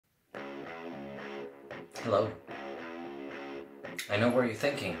Hello. I know what you're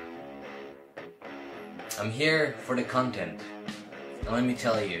thinking. I'm here for the content. And let me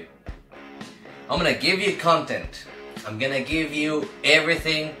tell you, I'm gonna give you content. I'm gonna give you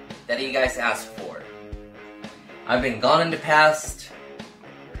everything that you guys asked for. I've been gone in the past,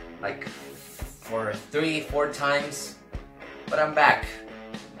 like for 3-4 times, but I'm back.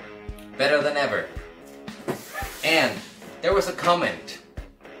 Better than ever. And there was a comment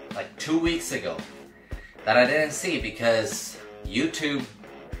like 2 weeks ago that I didn't see because YouTube,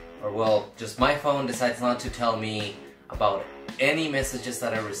 or well, just my phone decides not to tell me about any messages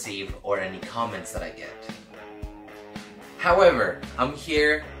that I receive or any comments that I get. However, I'm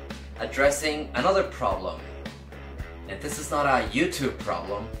here addressing another problem. And this is not a YouTube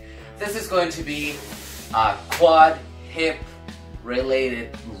problem. This is going to be a quad hip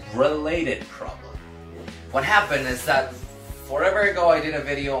related problem. What happened is that forever ago I did a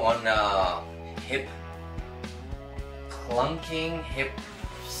video on hip clunking, hip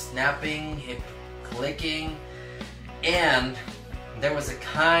snapping, hip clicking, and there was a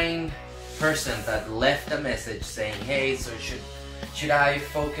kind person that left a message saying, hey, so should I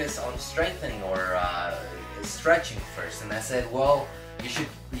focus on strengthening or stretching first? And I said, well,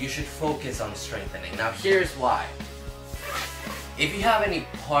 you should focus on strengthening. Now here's why. If you have any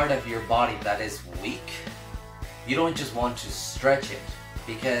part of your body that is weak, you don't just want to stretch it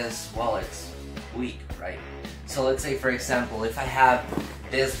because, well, it's weak, right? So let's say, for example, if I have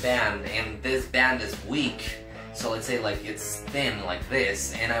this band and this band is weak, so let's say like it's thin like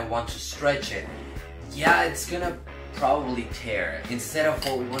this and I want to stretch it, yeah, it's gonna probably tear. Instead of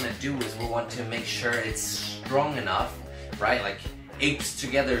what we want to do is we want to make sure it's strong enough, right? Like apes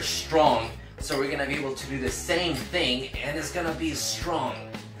together strong, so we're gonna be able to do the same thing and it's gonna be strong.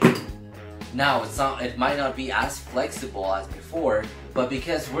 Now it might not be as flexible as before, but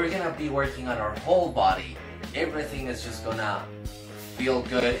because we're gonna be working on our whole body, everything is just gonna feel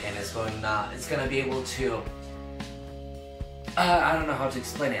good and it's gonna be able to I don't know how to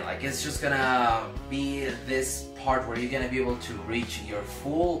explain it. Like, it's just gonna be this part where you're gonna be able to reach your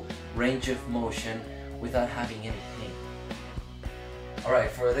full range of motion without having any pain.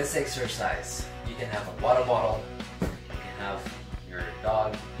 Alright, for this exercise, you can have a water bottle, you can have your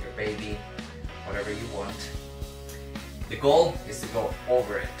dog, your baby, whatever you want. The goal is to go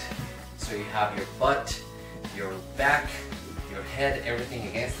over it. So you have your butt, your back, your head, everything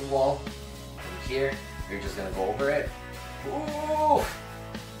against the wall. And here, you're just gonna go over it. Ooh,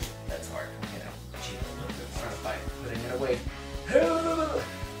 that's hard, you know. Cheat a little bit more by putting it away.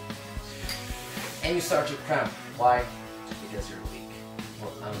 And you start to cramp. Why? Because you're weak.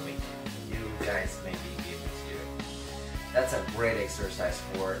 Well, I'm weak. You guys may be able to do it. That's a great exercise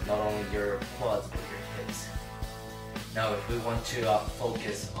for not only your quads but your hips. Now, if we want to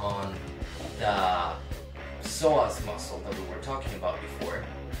focus on the psoas muscle that we were talking about before,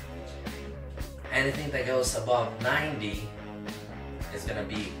 anything that goes above 90 is going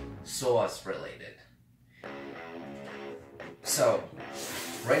to be psoas related. So,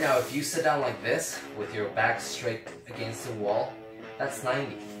 right now if you sit down like this with your back straight against the wall, that's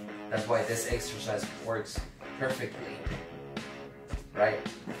 90. That's why this exercise works perfectly, right?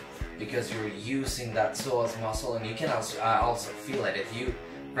 Because you're using that psoas muscle, and you can also feel it. If you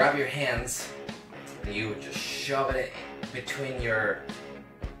grab your hands and you just shove it between your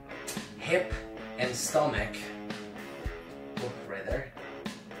hip and stomach, look right there,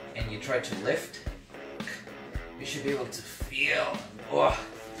 and you try to lift, you should be able to feel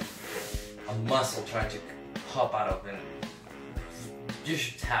a muscle trying to pop out of it. You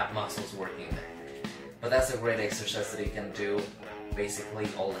should have muscles working there. But that's a great exercise that you can do basically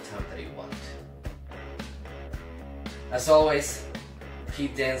all the time that you want. As always,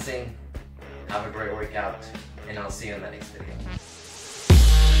 keep dancing, have a great workout, and I'll see you in the next video.